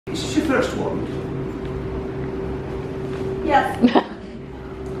Is this your first wand? Yes.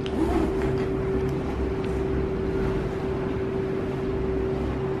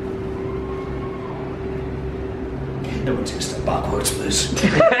 No one takes a step backwards, please.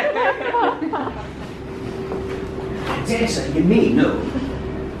 Tessa, you may know,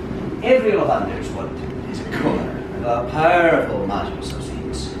 every Ollivander's wand is a colour and a powerful magical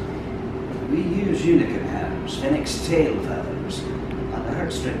substance. We use unicorn hairs, phoenix tail feathers, and the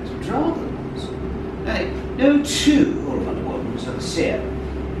heartstrings of dragons. Now, no two Ollivander wands are the same,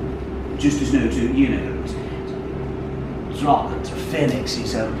 just as no two unicorns. Dragons or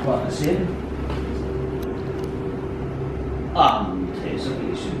phoenixes are quite the same. Tessa,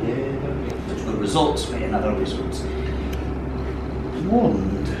 you should never get such good results for another wizard's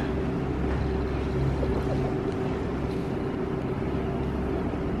wand.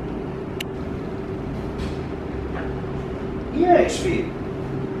 Yes, we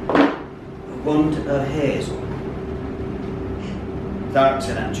a wand of hazel.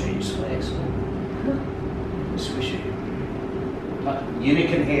 13 inches flexible. Swishy.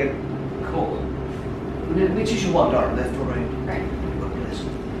 Unicorn hair coat. Which is your wand arm, left or right? Right.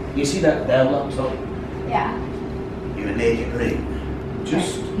 You see that bell up top? Yeah. You're gonna make it ring.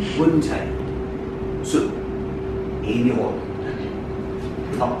 Just one time. So, aim your wand.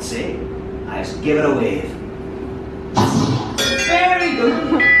 That's it. I just give it a wave. Very good.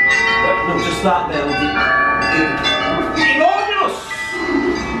 No, just that bell. Enormous!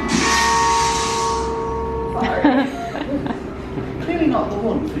 Clearly not the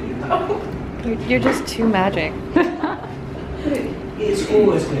one for you now. You're just too magic. It's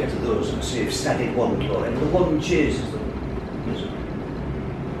always clear to those who say have studied one glory, the one chases them.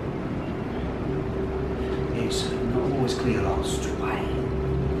 It's not always clear as to why.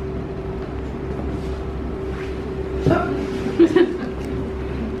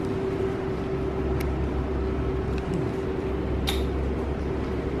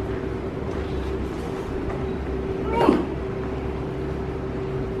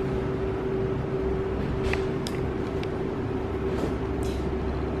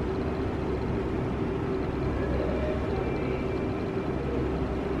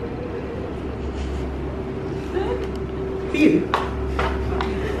 You?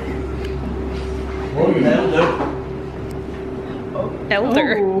 One elder. Elder.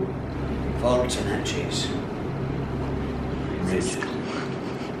 Ooh. 14 inches. Rigid.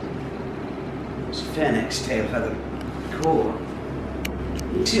 It's a phoenix tail feather core.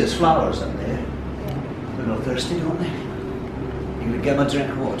 You see those flowers up there? They're not thirsty, don't they? You would give them a drink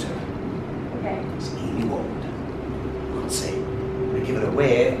of water. Okay. It's easy wand. Let's say, we give it a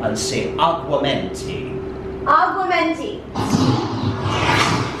wave and say Aquamenti. Aguamenti.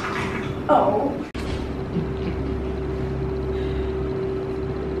 Oh.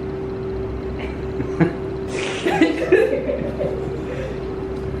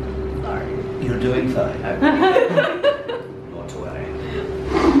 Sorry. You're doing fine. Not to worry.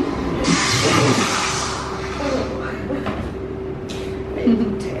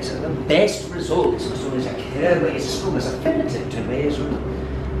 Tessa, the best results as soon as a care is as strong as affinity to razor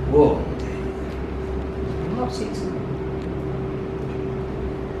wand. Not season.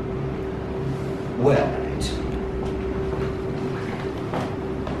 Well, right.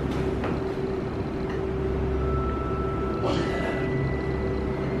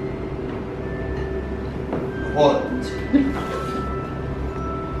 Wand.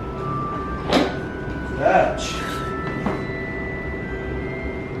 Birch.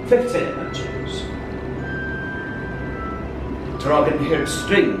 15 inches. Dragon-haired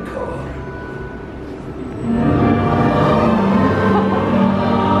string core.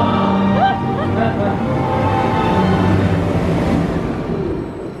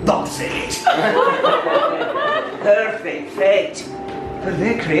 That's it. Perfect fate. But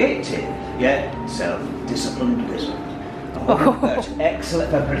they're creative, yet self-disciplined wizard. Birch, excellent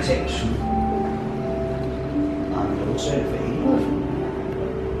for protection. And also for healing.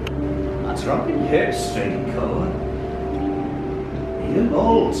 That's rocking hair string cord. You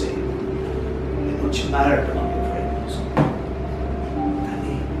moldy. You're much married among your friends.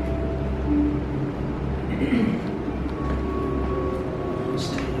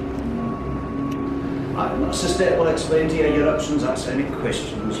 I'm not susceptible to explain to you your options, answer any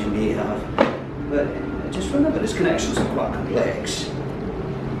questions you may have. But just remember, these connections are quite complex.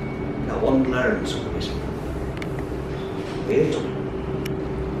 Now one learns always. Wait.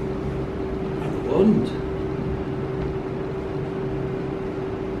 And the wand.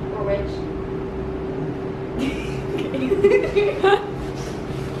 Or which?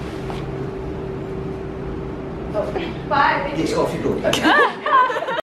 Oh, 5 inches. Yes, off you go.